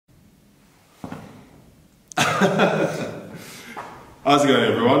How's it going,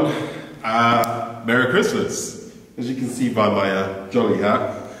 everyone? Merry Christmas. As you can see by my jolly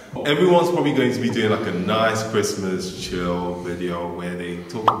hat, everyone's probably going to be doing like a nice Christmas chill video where they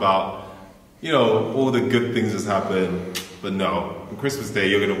talk about, you know, all the good things that's happened. But no, on Christmas Day,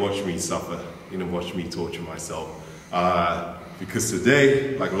 you're going to watch me suffer. You're going to watch me torture myself. Because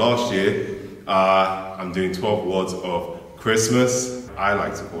today, like last year, I'm doing 12 WODS of Christmas. I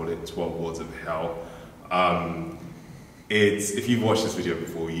like to call it 12 WODS of hell. If you've watched this video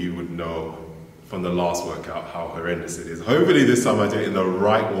before, you would know from the last workout how horrendous it is. Hopefully this time I did it in the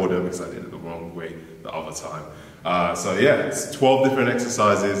right order because I did it the wrong way the other time. So yeah, it's 12 different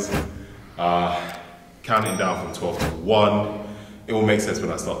exercises, counting down from 12 to 1. It will make sense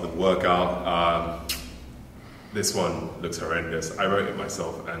when I start the workout. This one looks horrendous. I wrote it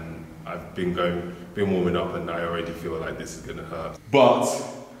myself and I've been warming up and I already feel like this is gonna hurt. But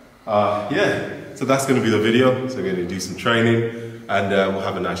yeah, so that's gonna be the video. So we're gonna do some training and we'll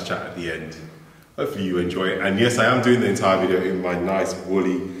have a nice chat at the end. Hopefully you enjoy it. And yes, I am doing the entire video in my nice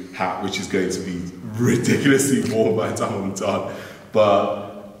woolly hat, which is going to be ridiculously warm by the time I'm done.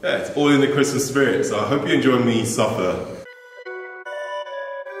 But yeah, it's all in the Christmas spirit. So I hope you enjoy me suffer.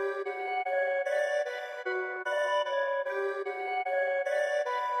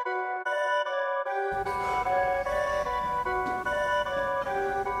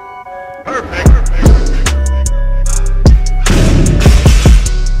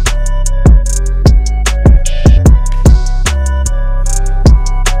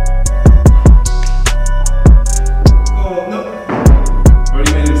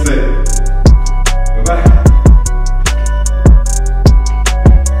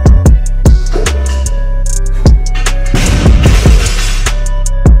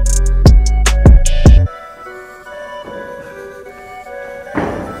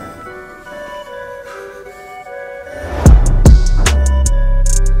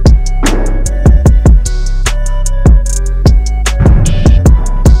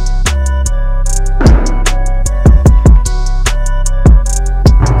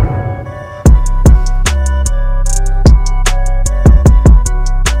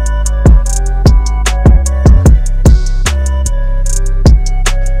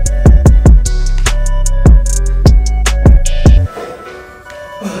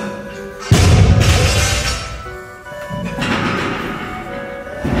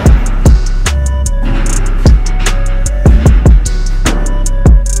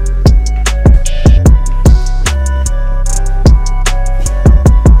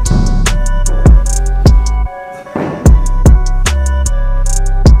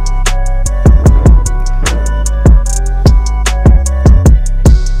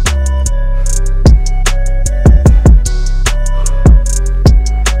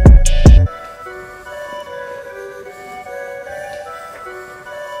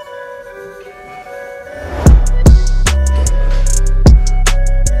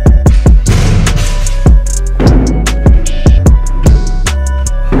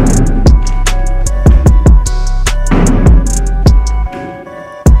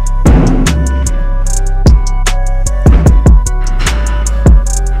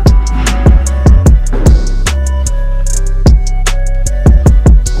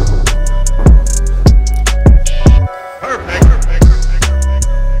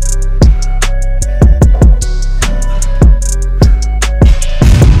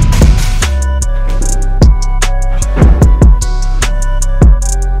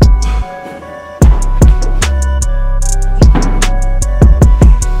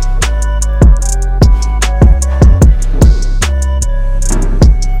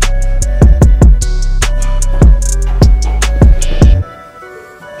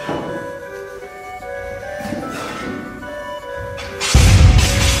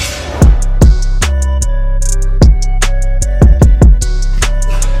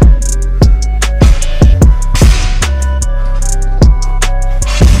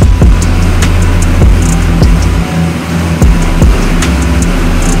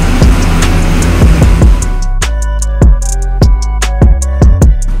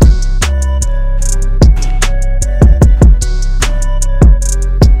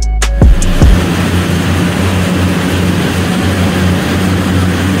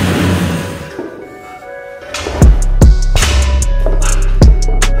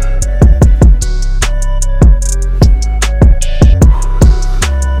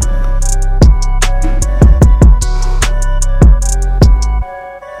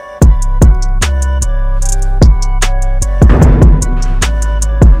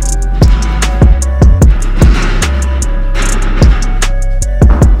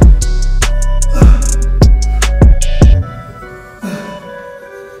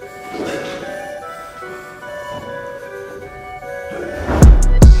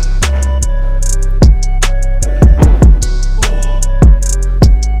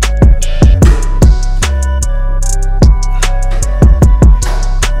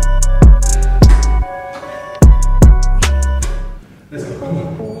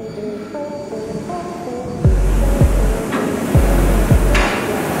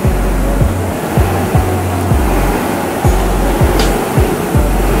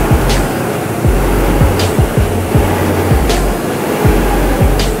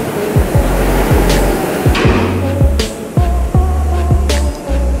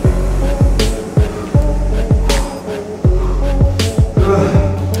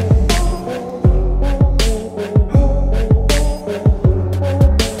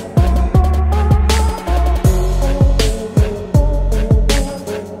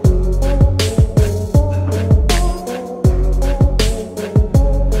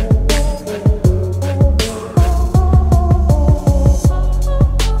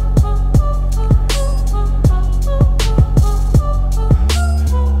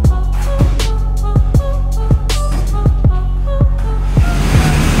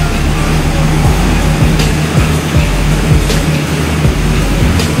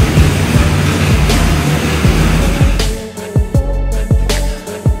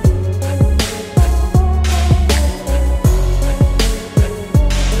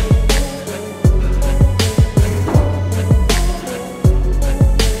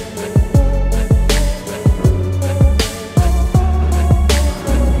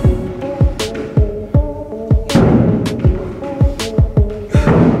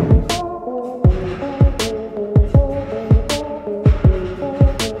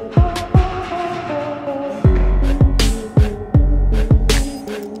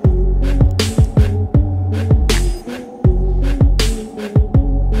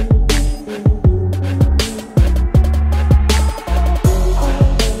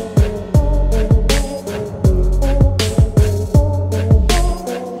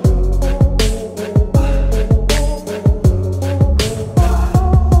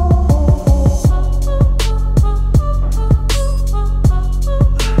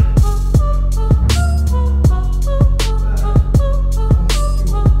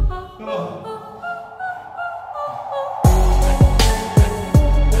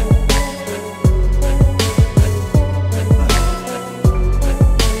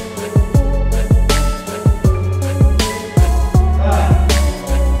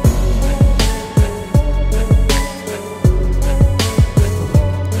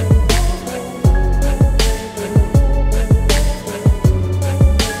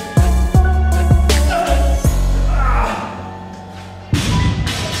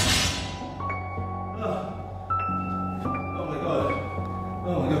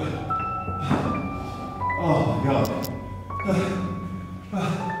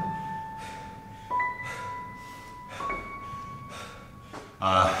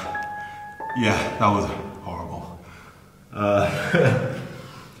 Yeah, that was horrible.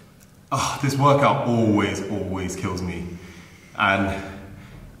 This workout always kills me. And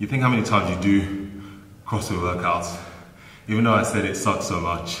you think how many times you do CrossFit workouts, even though I said it sucks so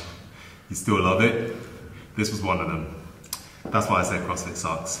much, you still love it. This was one of them. That's why I said CrossFit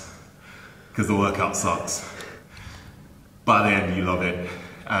sucks, because the workout sucks. But at the end, you love it.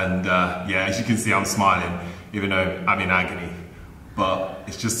 And yeah, as you can see, I'm smiling, even though I'm in agony. But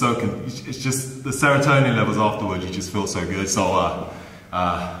it's just so, it's just the serotonin levels afterwards, you just feel so good. So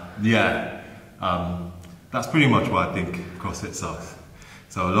yeah, that's pretty much why I think CrossFit sucks.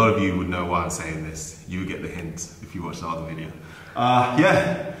 So a lot of you would know why I'm saying this. You would get the hint if you watched the other video.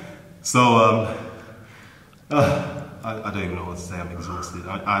 Yeah, so I don't even know what to say. I'm exhausted.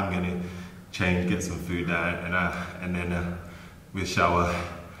 I'm gonna change, get some food down, and then we shall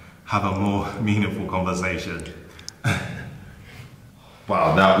have a more meaningful conversation.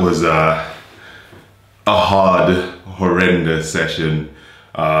 Wow, that was a hard, horrendous session.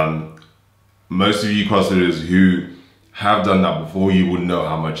 Most of you CrossFitters who have done that before, you would know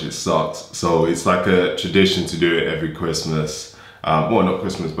how much it sucks. So it's like a tradition to do it every Christmas. Well, not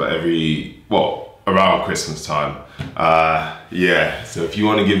Christmas, but around Christmas time. Yeah, so if you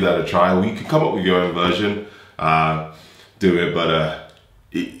want to give that a try, or you can come up with your own version, do it, but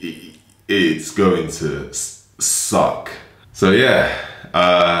it's going to suck. So yeah,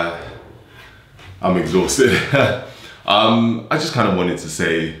 I'm exhausted. I just kind of wanted to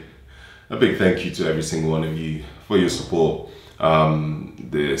say a big thank you to every single one of you for your support.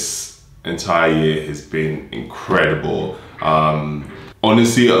 This entire year has been incredible.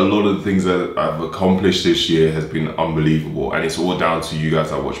 Honestly, a lot of the things that I've accomplished this year has been unbelievable, and it's all down to you guys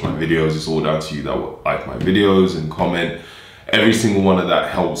that watch my videos. It's all down to you that like my videos and comment. Every single one of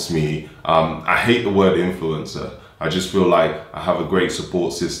that helps me. I hate the word influencer. I just feel like I have a great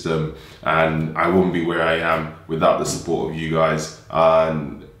support system, and I wouldn't be where I am without the support of you guys.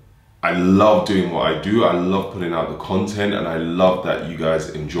 And I love doing what I do. I love putting out the content, and I love that you guys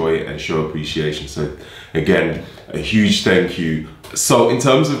enjoy it and show appreciation. So again, a huge thank you. So in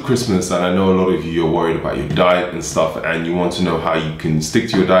terms of Christmas, and I know a lot of you are worried about your diet and stuff, and you want to know how you can stick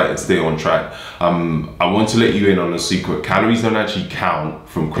to your diet and stay on track. I want to let you in on a secret. Calories don't actually count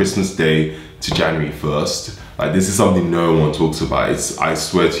from Christmas Day to January 1st. Like, this is something no one talks about. I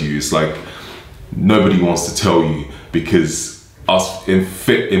swear to you, it's like nobody wants to tell you, because us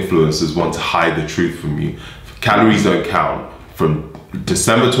fit influencers want to hide the truth from you. Calories don't count from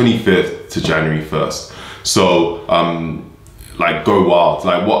December 25th to January 1st. So like, go wild.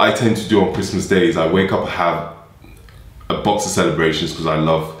 Like, what I tend to do on Christmas Day is I wake up and have a box of celebrations, because I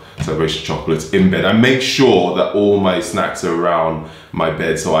love celebration chocolates, in bed. I make sure that all my snacks are around my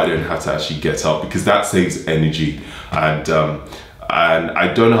bed, so I don't have to actually get up, because that saves energy. And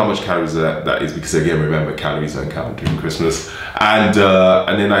I don't know how much calories that is, because again, remember, calories don't count during Christmas. And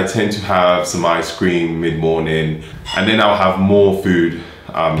then I tend to have some ice cream mid-morning, and then I'll have more food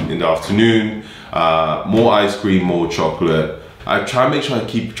in the afternoon, more ice cream, more chocolate. I try and make sure I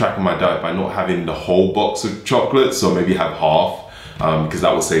keep track of my diet by not having the whole box of chocolate, so maybe have half, because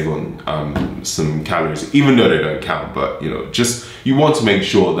that will save on some calories, even though they don't count. But you know, just, you want to make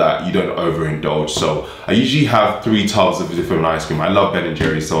sure that you don't overindulge. So I usually have 3 tubs of different ice cream. I love Ben &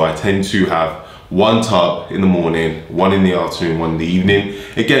 Jerry's, so I tend to have 1 tub in the morning, 1 in the afternoon, 1 in the evening.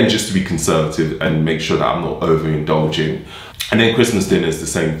 Again, just to be conservative and make sure that I'm not overindulging. And then Christmas dinner is the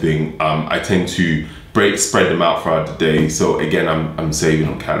same thing. I tend to spread them out throughout the day. So again, I'm saving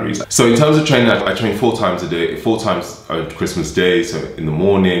on calories. So in terms of training, I train 4 times a day, 4 times on Christmas Day. So in the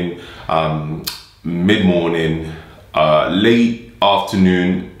morning, mid-morning, late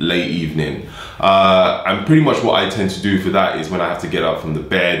afternoon, late evening. And pretty much what I tend to do for that is, when I have to get up from the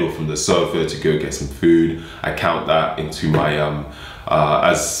bed or from the sofa to go get some food, I count that into my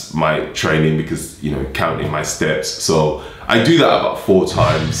as my training, because, you know, counting my steps. So I do that about 4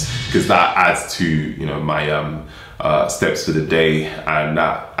 times, because that adds to, you know, my steps for the day, and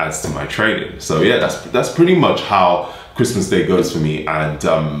that adds to my training. So yeah, that's pretty much how Christmas Day goes for me. And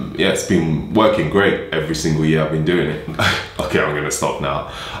yeah, it's been working great every single year I've been doing it. Okay, I'm gonna stop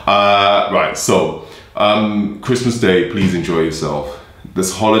now. Right, so Christmas Day, please enjoy yourself.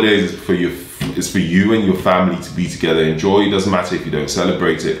 This holiday is for you and your family to be together. Enjoy. It doesn't matter if you don't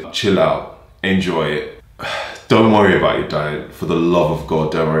celebrate it. Chill out, enjoy it. Don't worry about your diet. For the love of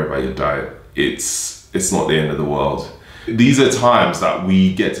God, don't worry about your diet. It's not the end of the world. These are times that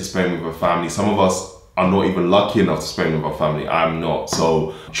we get to spend with our family. Some of us are not even lucky enough to spend with our family. I'm not.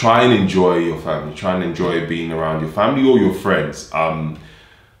 So try and enjoy your family. Try and enjoy being around your family or your friends.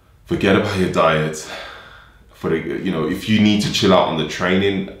 Forget about your diet. for the, you know, if you need to chill out on the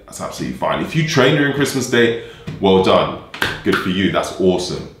training, that's absolutely fine. If you train during Christmas Day, well done, good for you, that's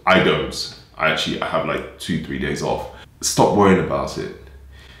awesome. I don't. I have like 2-3 days off. Stop worrying about it.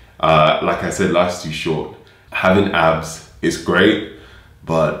 Like I said, life's too short. Having abs is great,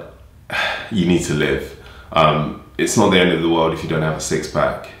 but you need to live. It's not the end of the world if you don't have a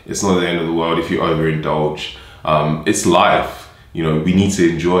six-pack. It's not the end of the world if you overindulge. It's life. You know, we need to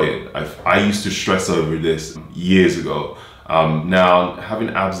enjoy it. I used to stress over this years ago. Now, having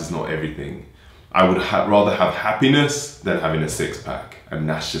abs is not everything. I would rather have happiness than having a six-pack, and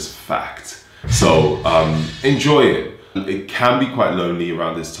that's just fact. So enjoy it. It can be quite lonely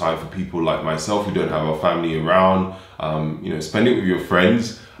around this time for people like myself who don't have our family around. You know, spend it with your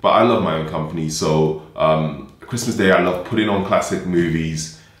friends. But I love my own company, so Christmas Day I love putting on classic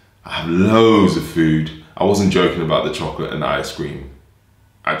movies. I have loads of food. I wasn't joking about the chocolate and the ice cream.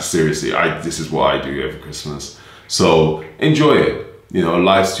 Seriously, this is what I do every Christmas. So enjoy it. You know,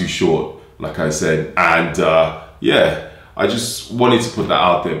 life's too short, like I said. And yeah, I just wanted to put that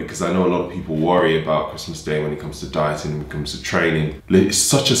out there because I know a lot of people worry about Christmas Day when it comes to dieting, when it comes to training. It's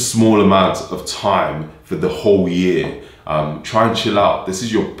such a small amount of time for the whole year. Try and chill out. This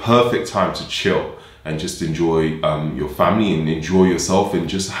is your perfect time to chill and just enjoy your family and enjoy yourself and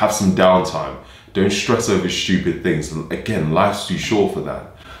just have some downtime. Don't stress over stupid things. Again, life's too short for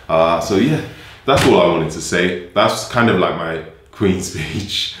that. So yeah, that's all I wanted to say. That's kind of like my Queen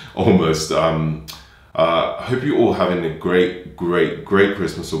speech, almost. I hope you're all having a great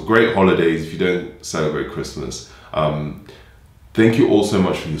Christmas or great holidays if you don't celebrate Christmas. Thank you all so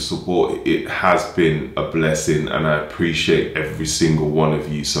much for your support. It has been a blessing and I appreciate every single one of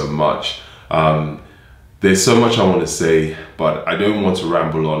you so much. There's so much I want to say, but I don't want to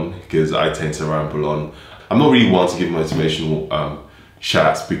ramble on because I tend to ramble on. I'm not really one to give motivational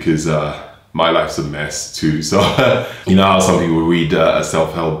chats because my life's a mess too. So you know how some people read a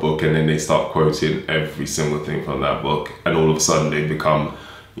self-help book and then they start quoting every single thing from that book and all of a sudden they become,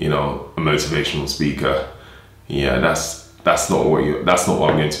 you know, a motivational speaker. Yeah, that's not what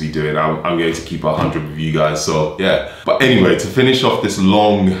I'm going to be doing. I'm going to keep 100 with you guys. So yeah, but anyway, to finish off this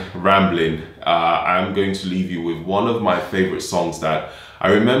long rambling, I'm going to leave you with one of my favorite songs that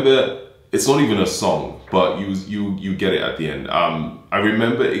I remember. It's not even a song, but you get it at the end. I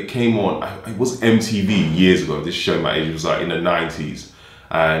remember it came on, it was MTV years ago. This show my age, it was like in the 90s.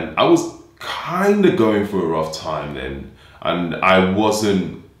 And I was kind of going through a rough time then. And I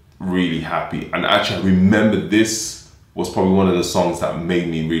wasn't really happy. And actually I remember this was probably one of the songs that made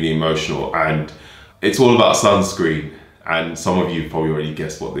me really emotional. And it's all about sunscreen. And some of you probably already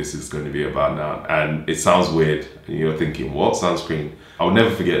guessed what this is going to be about now. And it sounds weird. And you're thinking, what, sunscreen? I'll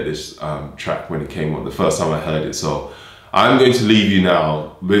never forget this track when it came on, the first time I heard it. So I'm going to leave you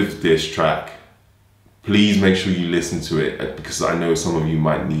now with this track. Please make sure you listen to it because I know some of you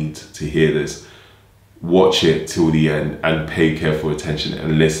might need to hear this. Watch it till the end and pay careful attention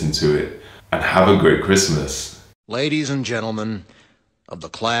and listen to it. And have a great Christmas. Ladies and gentlemen of the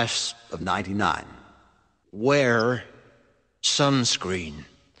class of '99, wear sunscreen.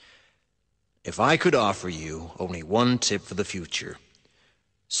 If I could offer you only one tip for the future,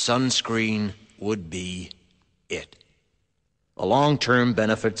 sunscreen would be it. The long-term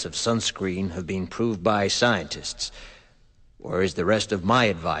benefits of sunscreen have been proved by scientists, whereas the rest of my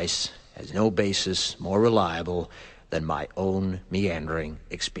advice has no basis more reliable than my own meandering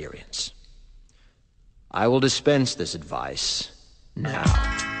experience. I will dispense this advice now.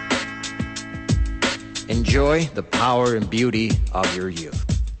 Enjoy the power and beauty of your youth.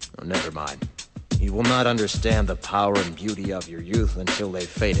 Oh, never mind. You will not understand the power and beauty of your youth until they've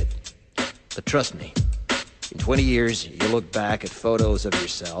faded. But trust me, in 20 years, you'll look back at photos of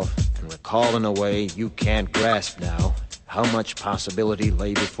yourself and recall in a way you can't grasp now how much possibility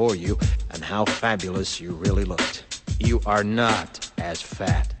lay before you and how fabulous you really looked. You are not as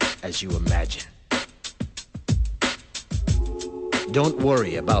fat as you imagine. Don't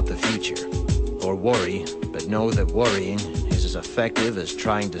worry about the future. Or worry, but know that worrying is as effective as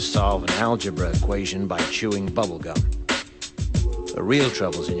trying to solve an algebra equation by chewing bubblegum. The real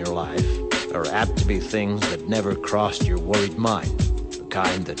troubles in your life are apt to be things that never crossed your worried mind, the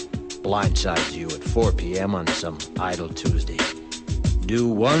kind that blindsides you at 4 p.m. on some idle Tuesday. Do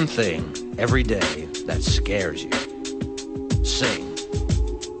one thing every day that scares you. Sing.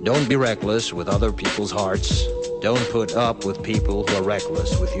 Don't be reckless with other people's hearts. Don't put up with people who are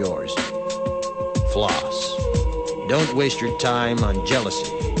reckless with yours. Floss. Don't waste your time on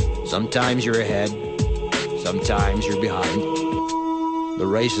jealousy. Sometimes you're ahead, sometimes you're behind. The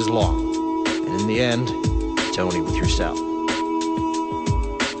race is long, and in the end, it's only with yourself.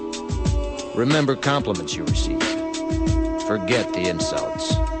 Remember compliments you receive. Forget the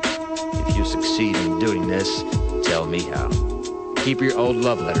insults. If you succeed in doing this, tell me how. Keep your old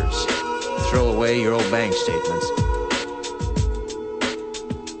love letters. Throw away your old bank statements.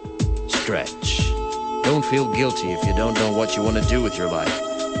 Stretch. Don't feel guilty if you don't know what you want to do with your life.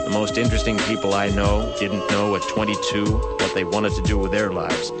 The most interesting people I know didn't know at 22 what they wanted to do with their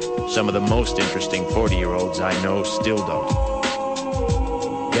lives. Some of the most interesting 40-year-olds I know still don't.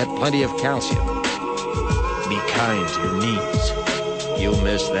 Get plenty of calcium. Be kind to your knees. You'll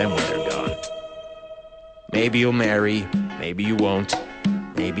miss them when they're gone. Maybe you'll marry, maybe you won't.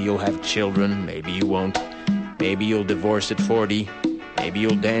 Maybe you'll have children, maybe you won't. Maybe you'll divorce at 40. Maybe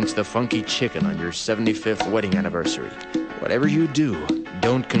you'll dance the funky chicken on your 75th wedding anniversary. Whatever you do,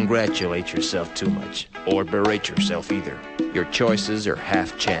 don't congratulate yourself too much, or berate yourself either. Your choices are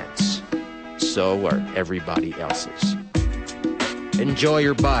half chance. So are everybody else's. Enjoy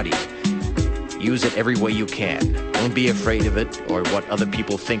your body. Use it every way you can. Don't be afraid of it or what other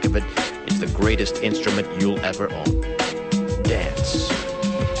people think of it. It's the greatest instrument you'll ever own. Dance.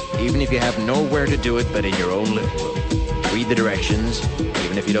 Even if you have nowhere to do it but in your own living room. Read the directions,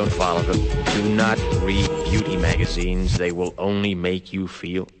 even if you don't follow them. Do not read beauty magazines. They will only make you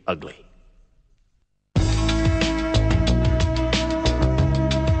feel ugly.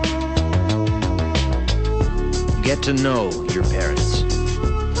 Get to know your parents.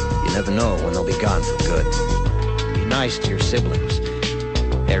 You never know when they'll be gone for good. Be nice to your siblings.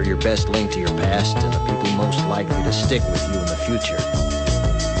 They're your best link to your past and the people most likely to stick with you in the future.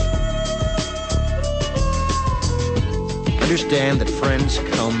 Understand that friends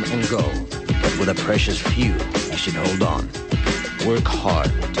come and go, but with a precious few, you should hold on. Work hard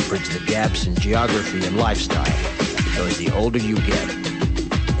to bridge the gaps in geography and lifestyle, because the older you get,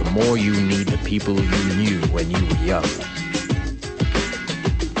 the more you need the people you knew when you were young.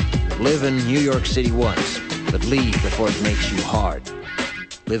 Live in New York City once, but leave before it makes you hard.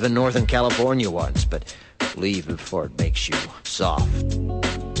 Live in Northern California once, but leave before it makes you soft.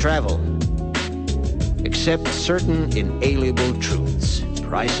 Travel. Accept certain inalienable truths.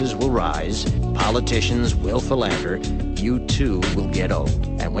 Prices will rise, politicians will philander, you too will get old.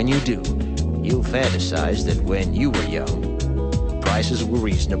 And when you do, you'll fantasize that when you were young, prices were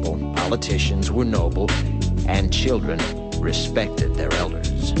reasonable, politicians were noble, and children respected their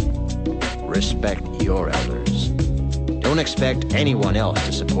elders. Respect your elders. Don't expect anyone else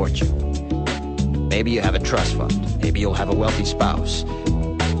to support you. Maybe you have a trust fund, maybe you'll have a wealthy spouse.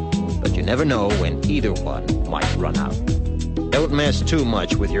 But you never know when either one might run out. Don't mess too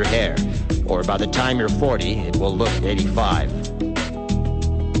much with your hair, or by the time you're 40, it will look 85.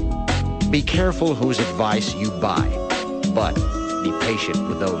 Be careful whose advice you buy, but be patient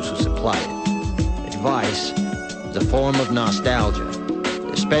with those who supply it. Advice is a form of nostalgia.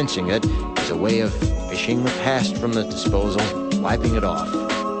 Dispensing it is a way of fishing the past from the disposal, wiping it off,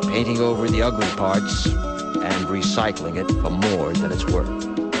 painting over the ugly parts, and recycling it for more than it's worth.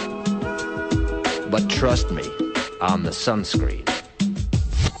 But trust me on the sunscreen.